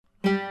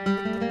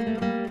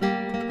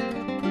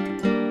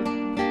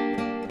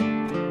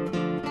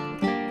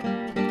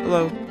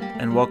Hello,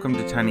 and welcome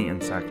to Tiny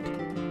Insect,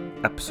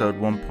 episode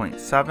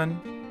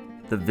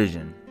 1.7, The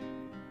Vision.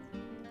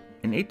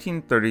 In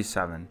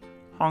 1837,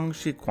 Hong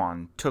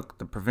Xiuquan took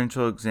the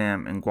provincial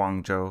exam in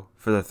Guangzhou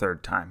for the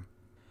third time.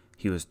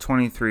 He was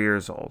 23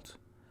 years old.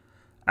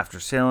 After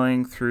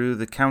sailing through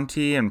the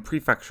county and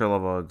prefecture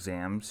level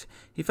exams,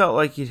 he felt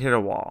like he'd hit a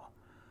wall.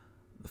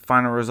 The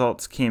final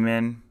results came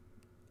in,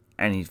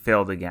 and he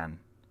failed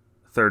again,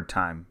 third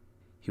time.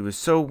 He was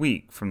so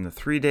weak from the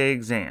 3-day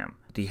exam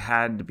that he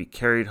had to be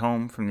carried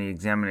home from the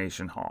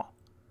examination hall.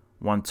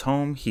 Once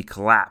home, he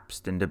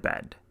collapsed into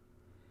bed.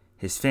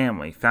 His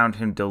family found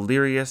him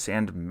delirious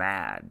and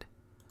mad.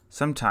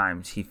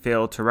 Sometimes he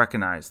failed to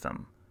recognize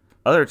them.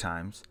 Other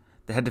times,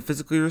 they had to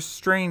physically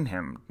restrain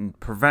him and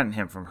prevent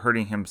him from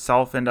hurting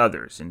himself and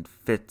others in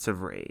fits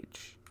of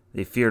rage.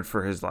 They feared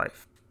for his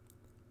life.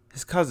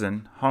 His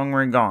cousin, Hong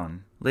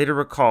Reigan, later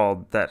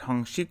recalled that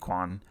Hong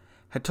Xiuquan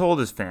had told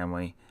his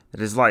family that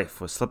his life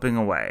was slipping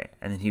away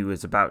and that he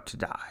was about to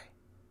die.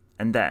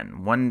 And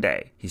then, one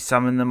day, he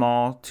summoned them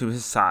all to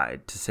his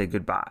side to say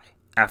goodbye.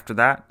 After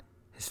that,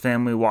 his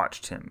family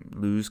watched him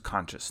lose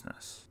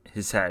consciousness,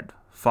 his head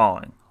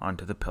falling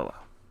onto the pillow.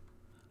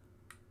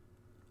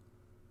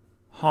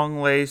 Hong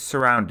lay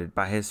surrounded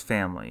by his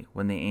family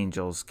when the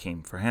angels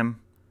came for him.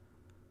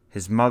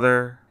 His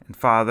mother and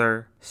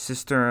father,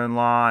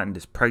 sister-in-law, and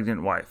his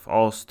pregnant wife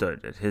all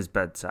stood at his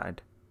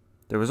bedside.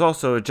 There was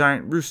also a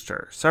giant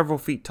rooster several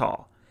feet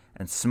tall,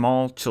 and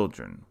small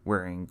children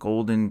wearing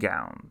golden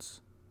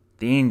gowns.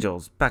 The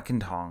angels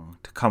beckoned Hong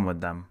to come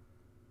with them.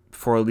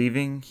 Before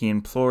leaving, he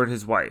implored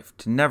his wife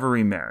to never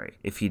remarry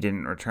if he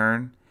didn't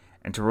return,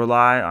 and to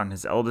rely on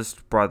his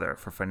eldest brother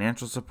for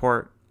financial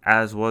support,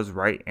 as was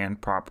right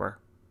and proper.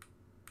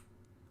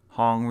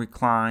 Hong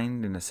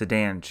reclined in a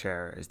sedan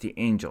chair as the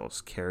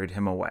angels carried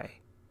him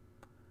away.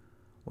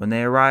 When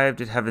they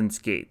arrived at heaven's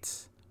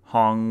gates,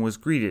 Hong was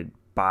greeted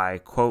by,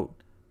 quote,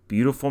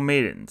 beautiful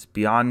maidens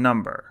beyond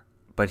number,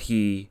 but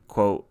he,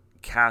 quote,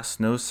 cast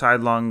no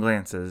sidelong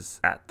glances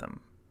at them.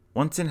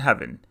 Once in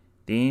heaven,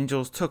 the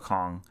angels took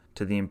Hong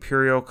to the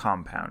imperial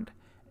compound.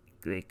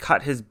 They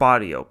cut his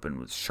body open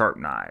with sharp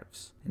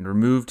knives, and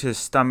removed his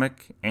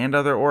stomach and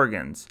other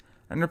organs,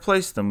 and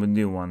replaced them with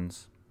new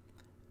ones.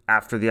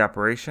 After the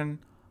operation,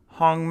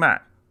 Hong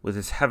met with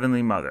his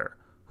heavenly mother,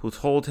 who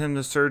told him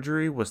the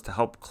surgery was to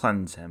help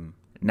cleanse him.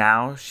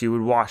 Now she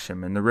would wash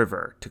him in the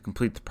river to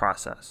complete the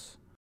process.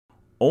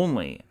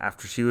 Only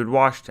after she had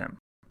washed him,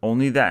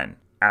 only then,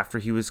 after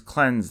he was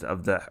cleansed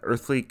of the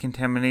earthly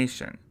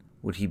contamination,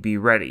 would he be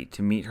ready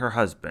to meet her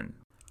husband,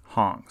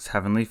 Hong's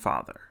heavenly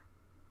father.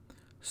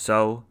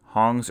 So,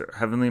 Hong's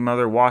heavenly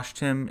mother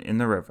washed him in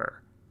the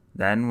river.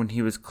 Then, when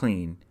he was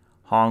clean,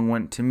 Hong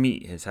went to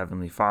meet his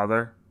heavenly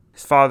father.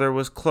 His father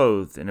was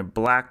clothed in a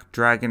black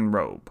dragon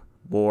robe,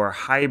 wore a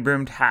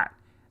high-brimmed hat,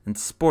 and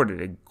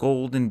sported a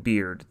golden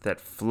beard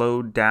that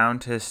flowed down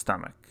to his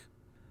stomach.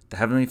 The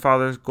Heavenly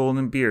Father's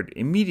golden beard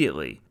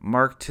immediately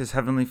marked his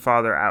Heavenly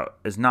Father out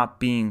as not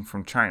being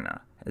from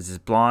China, as his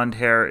blonde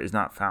hair is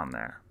not found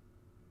there.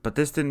 But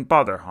this didn't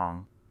bother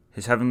Hong.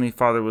 His Heavenly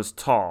Father was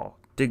tall,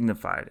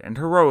 dignified, and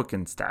heroic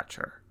in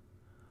stature.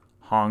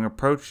 Hong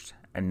approached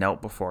and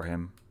knelt before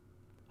him.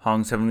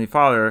 Hong's Heavenly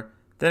Father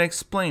then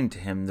explained to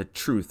him the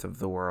truth of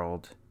the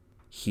world.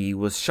 He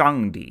was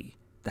Shangdi,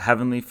 the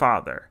Heavenly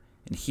Father,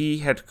 and he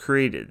had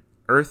created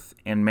earth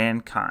and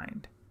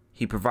mankind.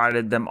 He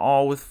provided them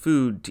all with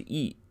food to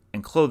eat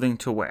and clothing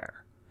to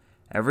wear.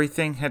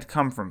 Everything had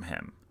come from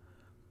him,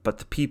 but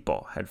the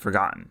people had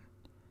forgotten.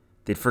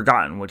 They'd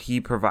forgotten what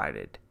he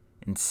provided.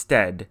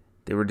 Instead,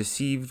 they were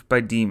deceived by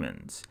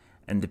demons,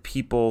 and the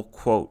people,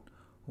 quote,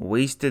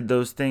 wasted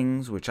those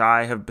things which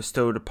I have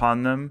bestowed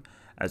upon them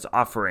as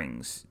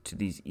offerings to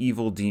these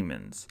evil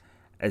demons,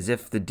 as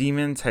if the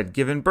demons had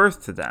given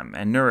birth to them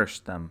and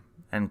nourished them,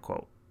 end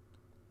quote.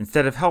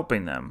 Instead of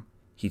helping them,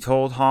 he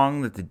told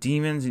Hong that the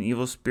demons and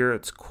evil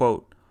spirits,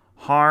 quote,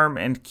 harm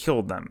and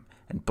kill them,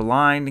 and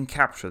blind and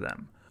capture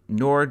them,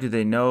 nor do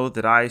they know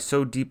that I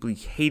so deeply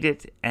hate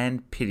it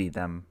and pity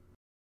them.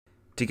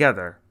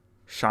 Together,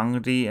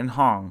 Shangdi and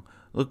Hong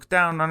looked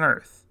down on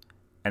earth,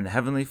 and the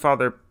Heavenly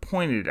Father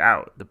pointed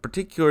out the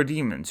particular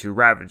demons who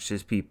ravaged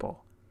his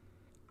people.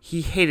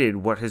 He hated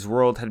what his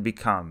world had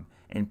become,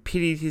 and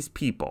pitied his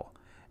people,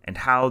 and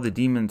how the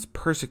demons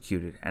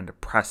persecuted and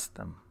oppressed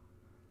them.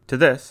 To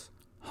this,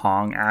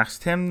 Hong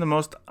asked him the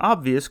most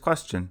obvious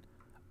question,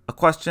 a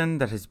question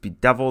that has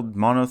bedeviled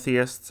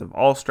monotheists of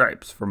all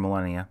stripes for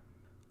millennia.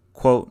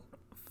 Quote,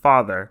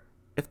 Father,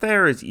 if they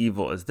are as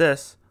evil as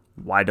this,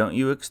 why don't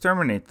you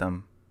exterminate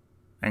them?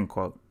 End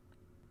quote.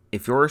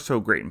 If you're so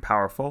great and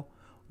powerful,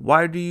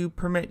 why do you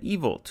permit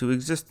evil to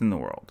exist in the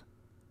world?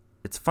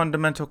 It's a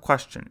fundamental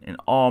question in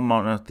all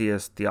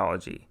monotheist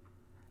theology,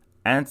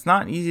 and it's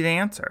not easy to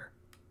answer.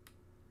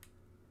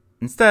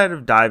 Instead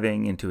of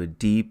diving into a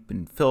deep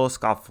and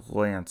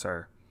philosophical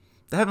answer,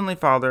 the Heavenly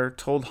Father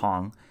told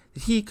Hong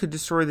that he could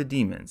destroy the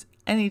demons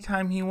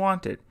anytime he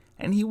wanted,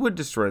 and he would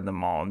destroy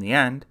them all in the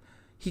end.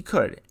 He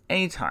could,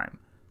 anytime.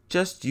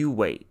 Just you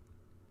wait.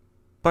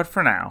 But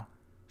for now,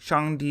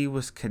 Shangdi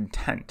was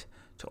content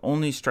to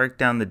only strike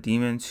down the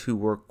demons who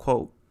were,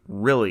 quote,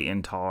 really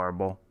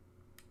intolerable.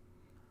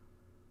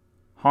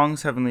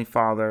 Hong's Heavenly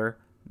Father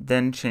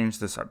then changed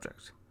the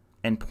subject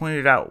and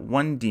pointed out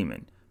one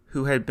demon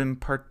who had been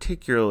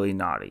particularly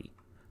naughty,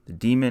 the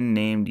demon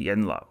named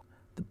Yenlo,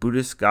 the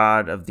Buddhist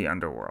god of the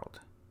underworld.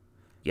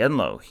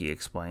 Yenlo, he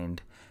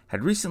explained,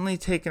 had recently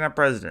taken up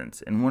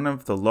residence in one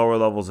of the lower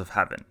levels of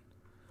heaven.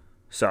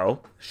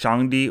 So,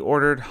 Shangdi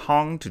ordered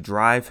Hong to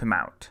drive him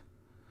out.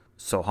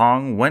 So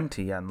Hong went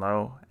to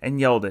Yenlo and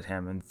yelled at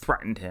him and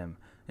threatened him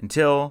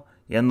until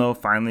Yenlo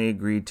finally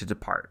agreed to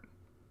depart.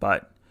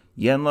 But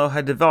Yenlo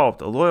had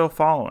developed a loyal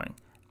following,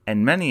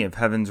 and many of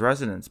heaven's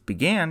residents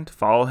began to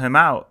follow him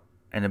out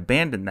and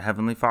abandon the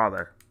Heavenly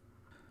Father.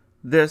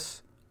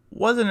 This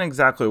wasn't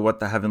exactly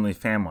what the Heavenly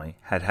Family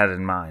had had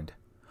in mind.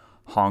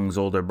 Hong's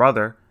older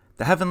brother,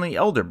 the Heavenly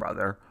Elder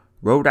Brother,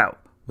 rode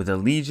out with a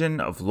legion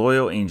of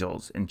loyal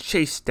angels and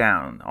chased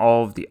down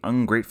all of the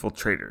ungrateful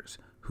traitors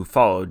who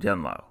followed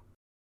Yenlo.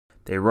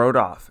 They rode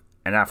off,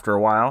 and after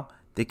a while,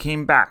 they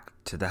came back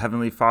to the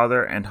Heavenly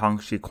Father and Hong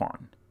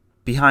Xiquan.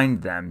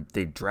 Behind them,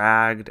 they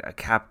dragged a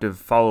captive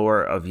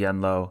follower of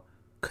Yenlo,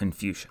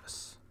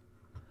 Confucius,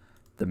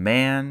 the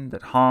man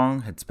that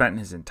Hong had spent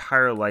his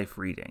entire life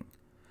reading,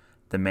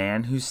 the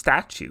man whose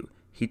statue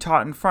he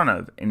taught in front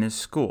of in his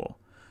school,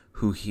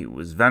 who he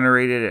was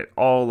venerated at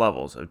all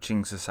levels of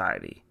Qing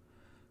society.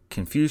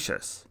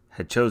 Confucius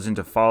had chosen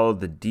to follow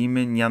the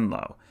demon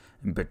Yenlo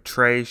and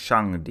betray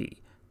Shangdi,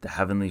 the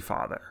Heavenly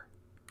Father.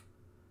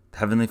 The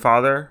Heavenly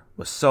Father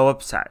was so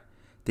upset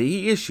that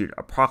he issued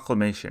a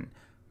proclamation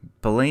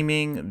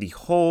blaming the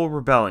whole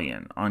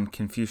rebellion on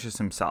Confucius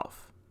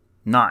himself,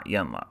 not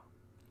Yenlo.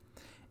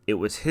 It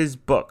was his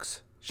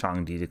books,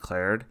 Shangdi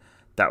declared,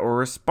 that were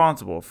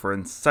responsible for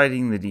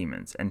inciting the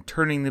demons and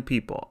turning the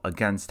people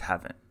against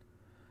heaven.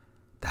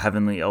 The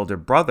Heavenly Elder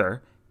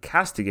Brother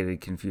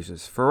castigated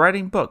Confucius for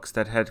writing books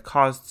that had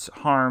caused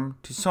harm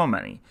to so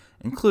many,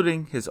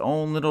 including his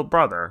own little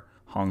brother,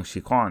 Hong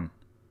Xiquan.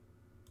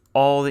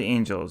 All the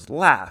angels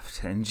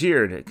laughed and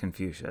jeered at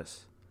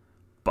Confucius.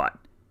 But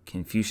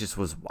Confucius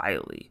was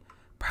wily,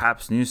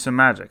 perhaps knew some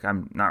magic,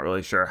 I'm not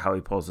really sure how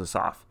he pulls this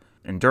off,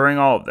 and during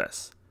all of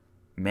this,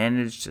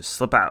 managed to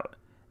slip out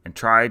and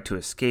tried to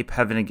escape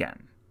heaven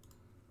again.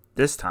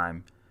 This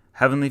time,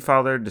 Heavenly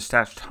Father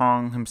dispatched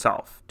Hong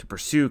himself to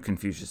pursue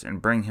Confucius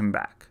and bring him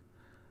back.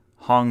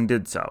 Hong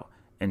did so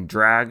and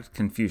dragged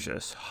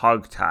Confucius,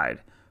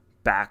 hog-tied,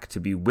 back to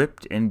be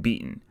whipped and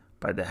beaten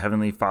by the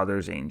Heavenly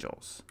Father's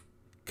angels.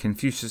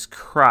 Confucius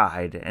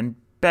cried and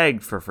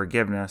begged for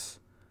forgiveness,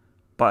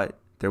 but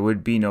there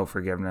would be no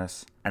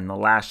forgiveness, and the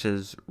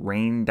lashes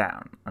rained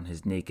down on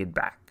his naked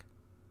back.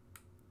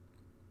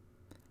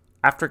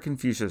 After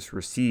Confucius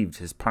received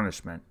his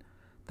punishment,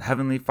 the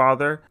Heavenly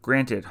Father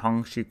granted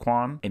Hong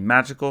Xiquan a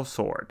magical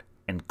sword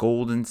and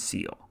golden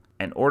seal,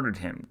 and ordered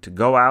him to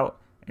go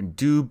out and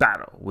do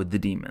battle with the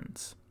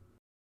demons.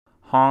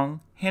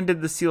 Hong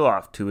handed the seal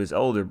off to his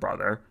elder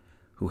brother,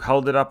 who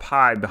held it up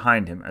high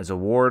behind him as a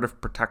ward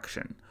of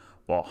protection,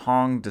 while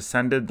Hong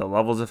descended the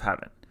levels of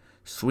heaven,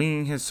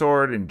 swinging his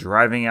sword and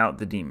driving out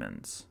the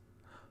demons.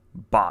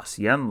 Boss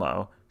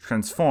Yenlo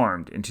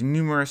transformed into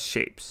numerous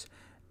shapes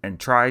and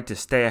tried to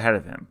stay ahead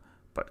of him,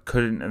 but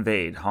couldn't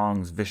evade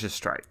Hong's vicious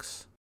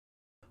strikes.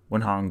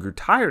 When Hong grew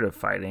tired of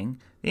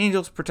fighting, the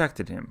angels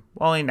protected him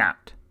while he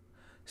napped.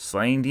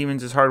 Slaying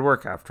demons is hard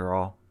work, after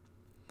all.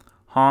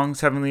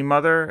 Hong's Heavenly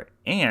Mother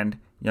and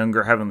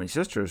younger Heavenly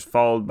Sisters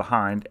followed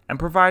behind and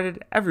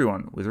provided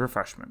everyone with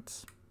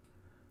refreshments.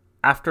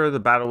 After the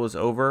battle was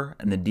over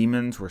and the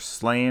demons were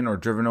slain or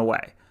driven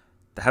away,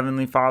 the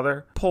Heavenly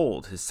Father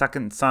pulled his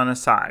second son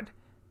aside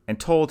and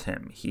told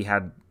him he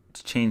had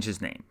to change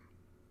his name.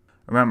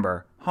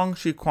 Remember, Hong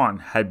Xiquan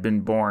had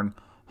been born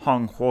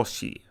Hong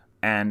Huoxi,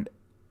 and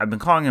I've been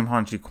calling him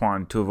Hong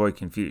Xiquan to avoid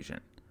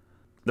confusion.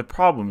 The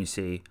problem, you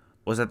see,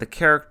 was that the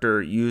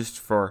character used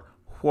for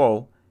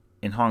Huo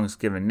in Hong's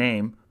given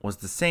name was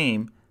the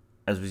same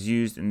as was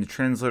used in the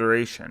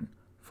transliteration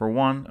for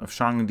one of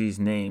Shangdi's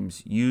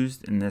names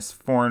used in this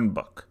foreign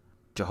book,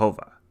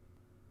 Jehovah.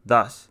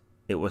 Thus,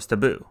 it was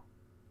taboo.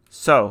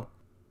 So,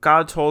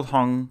 God told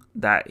Hong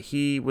that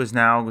he was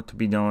now to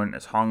be known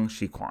as Hong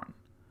Xiquan.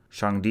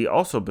 Shangdi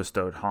also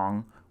bestowed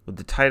Hong with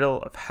the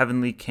title of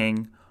Heavenly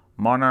King,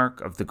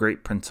 Monarch of the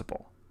Great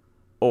Principle,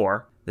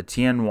 or the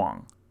Tian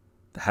Wang,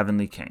 the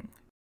Heavenly King.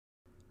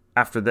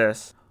 After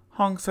this,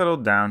 Hong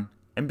settled down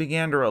and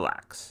began to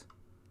relax.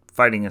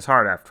 Fighting is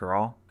hard, after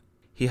all.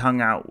 He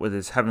hung out with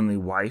his heavenly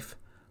wife,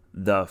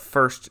 the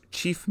first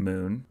chief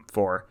moon,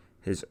 for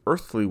his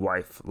earthly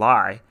wife,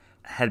 Lai,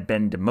 had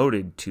been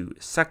demoted to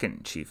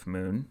second chief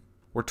moon.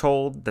 We're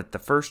told that the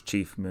first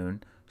chief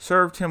moon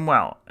served him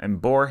well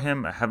and bore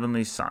him a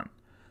heavenly son,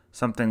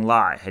 something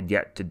Lai had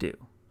yet to do.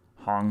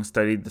 Hong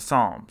studied the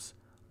Psalms,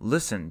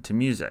 listened to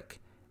music,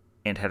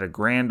 and had a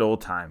grand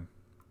old time.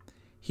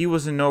 He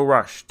was in no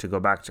rush to go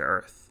back to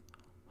Earth.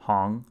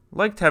 Hong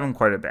liked heaven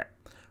quite a bit,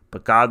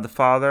 but God the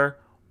Father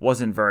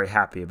wasn't very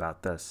happy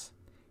about this.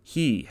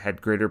 He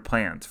had greater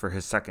plans for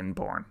his second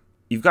born.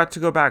 You've got to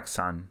go back,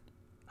 son.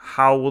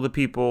 How will the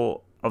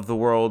people of the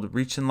world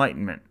reach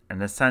enlightenment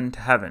and ascend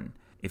to heaven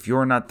if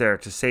you're not there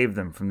to save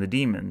them from the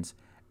demons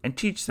and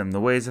teach them the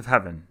ways of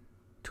heaven?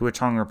 To which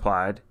Hong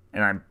replied,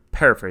 and I'm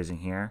paraphrasing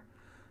here,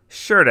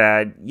 "Sure,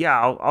 Dad, yeah,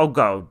 I'll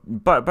go,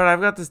 but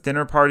I've got this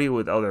dinner party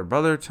with elder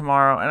brother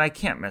tomorrow, and I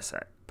can't miss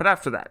it. But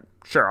after that,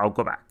 sure, I'll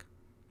go back."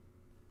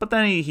 But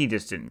then he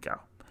just didn't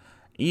go,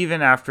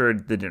 even after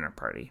the dinner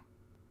party.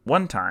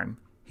 One time,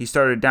 he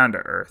started down to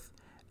Earth,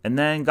 and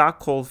then got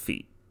cold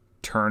feet,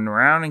 turned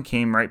around and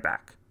came right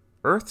back.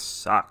 Earth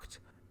sucked.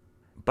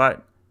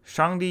 But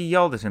Shangdi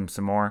yelled at him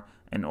some more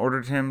and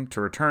ordered him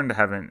to return to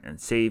heaven and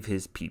save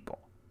his people.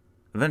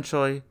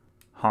 Eventually,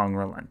 Hong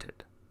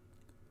relented.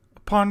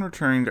 Upon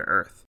returning to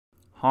Earth,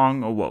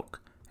 Hong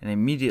awoke and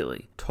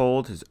immediately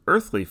told his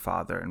earthly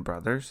father and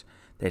brothers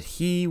that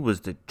he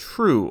was the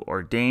true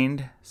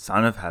ordained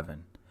Son of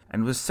Heaven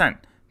and was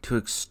sent to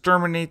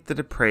exterminate the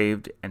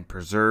depraved and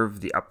preserve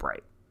the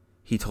upright.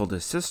 He told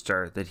his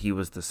sister that he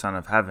was the Son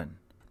of Heaven.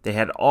 They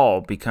had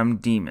all become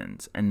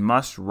demons and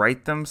must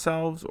right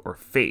themselves or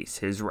face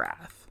his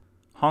wrath.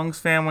 Hong's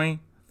family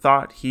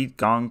thought he'd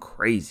gone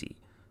crazy,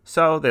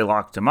 so they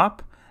locked him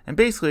up and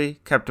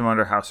basically kept him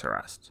under house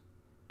arrest.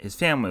 His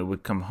family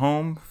would come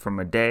home from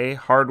a day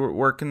hard at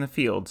work in the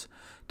fields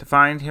to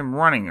find him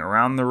running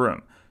around the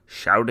room,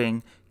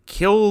 shouting,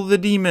 "Kill the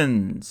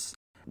demons!"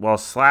 while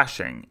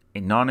slashing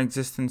a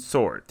non-existent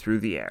sword through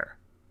the air.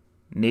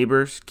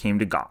 Neighbors came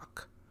to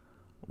gawk.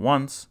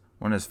 Once,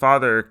 when his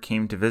father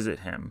came to visit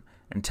him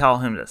and tell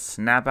him to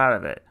snap out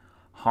of it,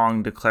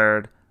 Hong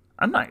declared,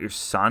 "I'm not your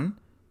son.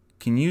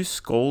 Can you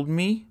scold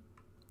me?"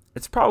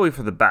 It's probably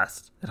for the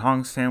best that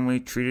Hong's family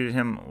treated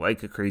him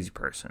like a crazy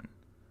person.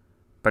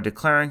 By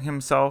declaring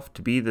himself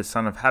to be the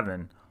Son of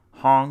Heaven,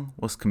 Hong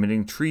was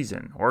committing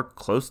treason, or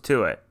close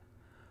to it.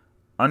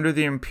 Under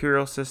the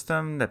imperial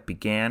system that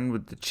began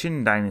with the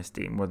Qin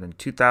dynasty more than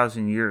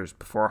 2,000 years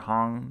before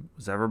Hong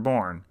was ever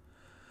born,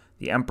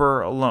 the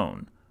emperor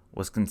alone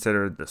was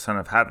considered the Son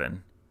of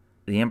Heaven.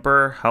 The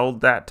emperor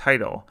held that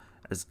title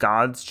as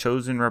God's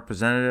chosen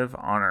representative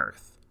on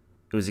earth.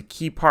 It was a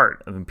key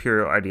part of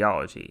imperial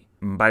ideology,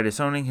 and by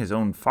disowning his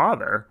own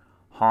father,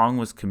 Hong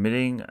was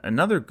committing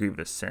another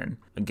grievous sin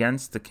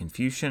against the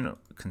Confucian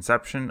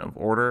conception of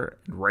order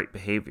and right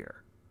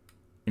behavior.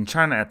 In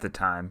China at the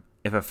time,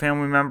 if a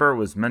family member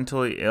was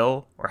mentally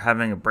ill or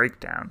having a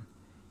breakdown,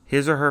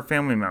 his or her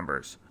family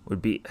members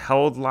would be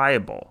held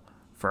liable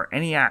for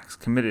any acts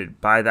committed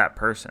by that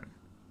person.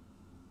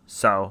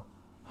 So,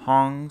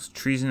 Hong's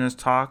treasonous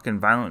talk and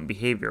violent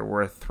behavior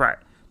were a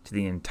threat to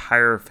the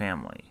entire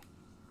family.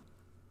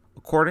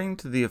 According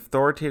to the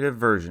authoritative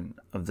version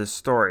of this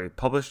story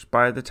published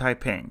by the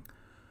Taiping,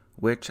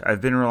 which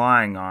I've been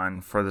relying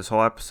on for this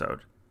whole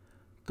episode,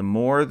 the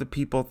more the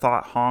people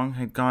thought Hong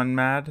had gone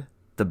mad,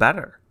 the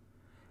better.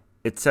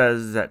 It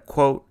says that,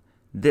 quote,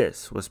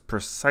 "This was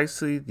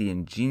precisely the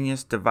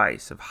ingenious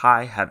device of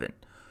high heaven,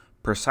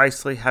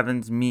 precisely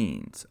heaven's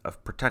means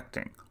of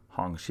protecting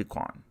Hong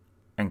Xiuquan,"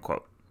 end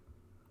quote.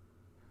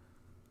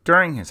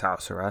 During his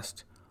house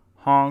arrest,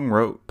 Hong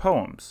wrote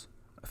poems,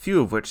 a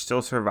few of which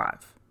still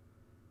survive.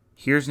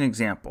 Here's an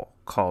example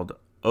called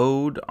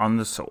Ode on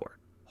the Sword.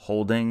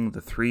 Holding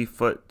the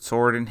 3-foot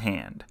sword in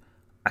hand,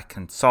 I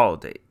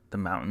consolidate the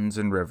mountains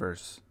and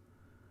rivers.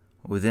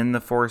 Within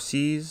the 4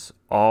 seas,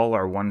 all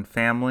are one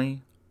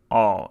family,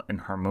 all in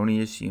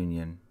harmonious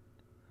union.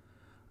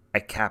 I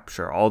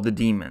capture all the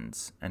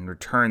demons and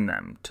return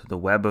them to the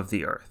web of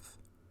the earth.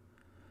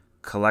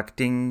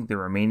 Collecting the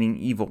remaining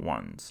evil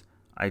ones,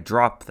 I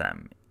drop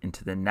them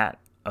into the net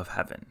of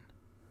heaven.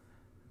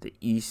 The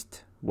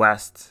east,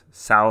 west,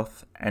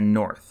 south, and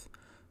north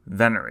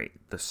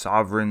venerate the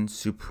sovereign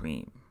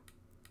supreme.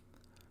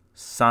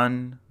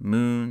 Sun,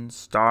 moon,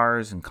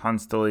 stars, and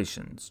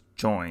constellations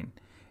join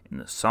in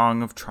the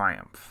song of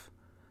triumph.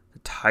 The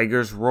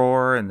tigers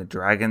roar and the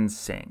dragons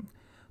sing.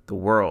 The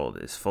world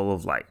is full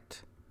of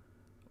light.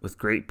 With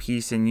great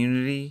peace and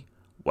unity,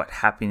 what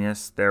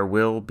happiness there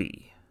will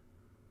be.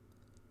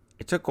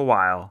 It took a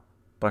while,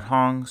 but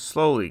Hong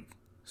slowly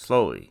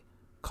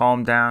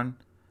calmed down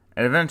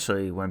and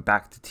eventually went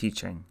back to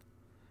teaching.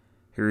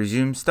 He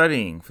resumed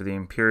studying for the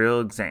imperial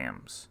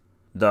exams,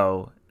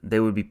 though they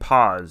would be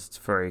paused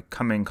for a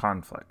coming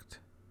conflict.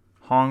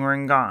 Hong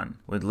Rengan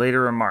would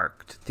later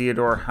remark to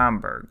Theodore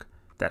Hamburg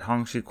that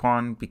Hong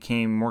Xiuquan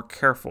became more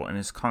careful in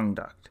his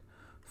conduct,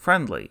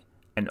 friendly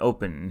and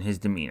open in his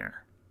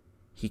demeanor.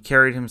 He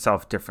carried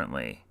himself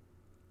differently,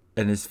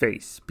 and his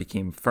face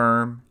became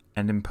firm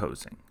and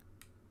imposing.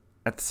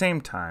 At the same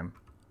time,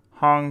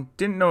 Hong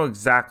didn't know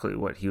exactly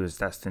what he was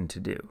destined to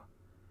do.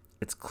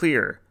 It's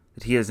clear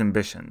that he has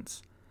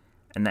ambitions,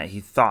 and that he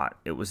thought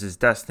it was his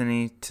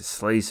destiny to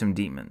slay some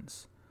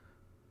demons.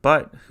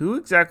 But who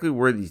exactly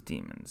were these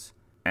demons,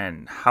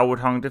 and how would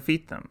Hong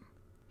defeat them?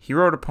 He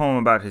wrote a poem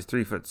about his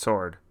 3-foot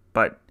sword,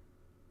 but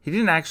he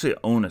didn't actually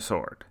own a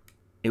sword.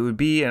 It would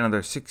be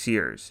another 6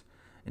 years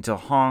until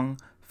Hong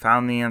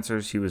found the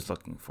answers he was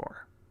looking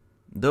for.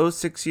 Those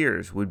 6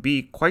 years would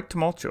be quite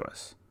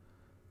tumultuous.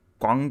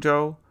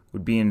 Guangzhou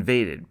would be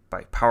invaded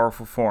by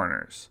powerful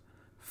foreigners,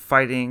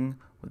 fighting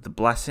with the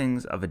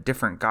blessings of a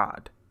different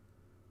god.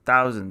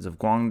 Thousands of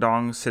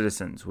Guangdong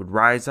citizens would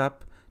rise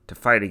up to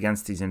fight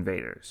against these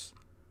invaders.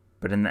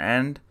 But in the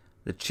end,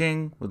 the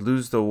Qing would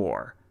lose the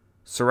war,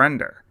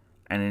 surrender,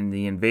 and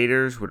the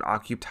invaders would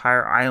occupy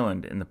Tyre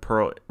Island in the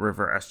Pearl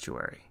River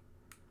estuary.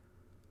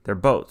 Their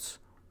boats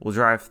will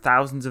drive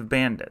thousands of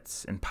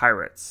bandits and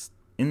pirates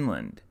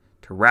inland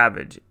to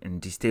ravage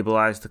and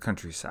destabilize the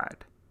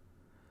countryside.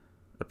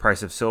 The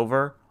price of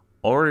silver,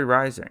 already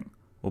rising,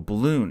 will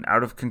balloon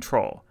out of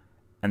control,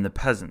 and the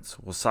peasants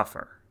will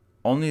suffer.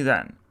 Only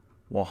then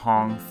will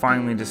Hong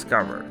finally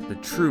discover the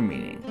true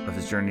meaning of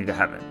his journey to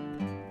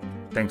heaven.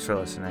 Thanks for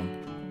listening.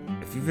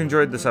 If you've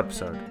enjoyed this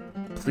episode,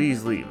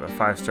 please leave a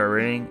 5-star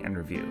rating and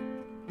review.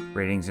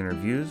 Ratings and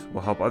reviews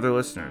will help other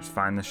listeners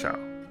find the show.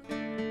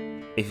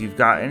 If you've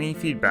got any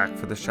feedback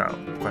for the show,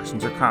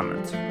 questions or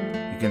comments,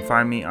 you can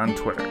find me on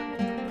Twitter.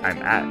 I'm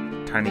at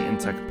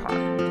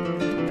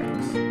TinyInsectPod.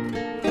 Thanks.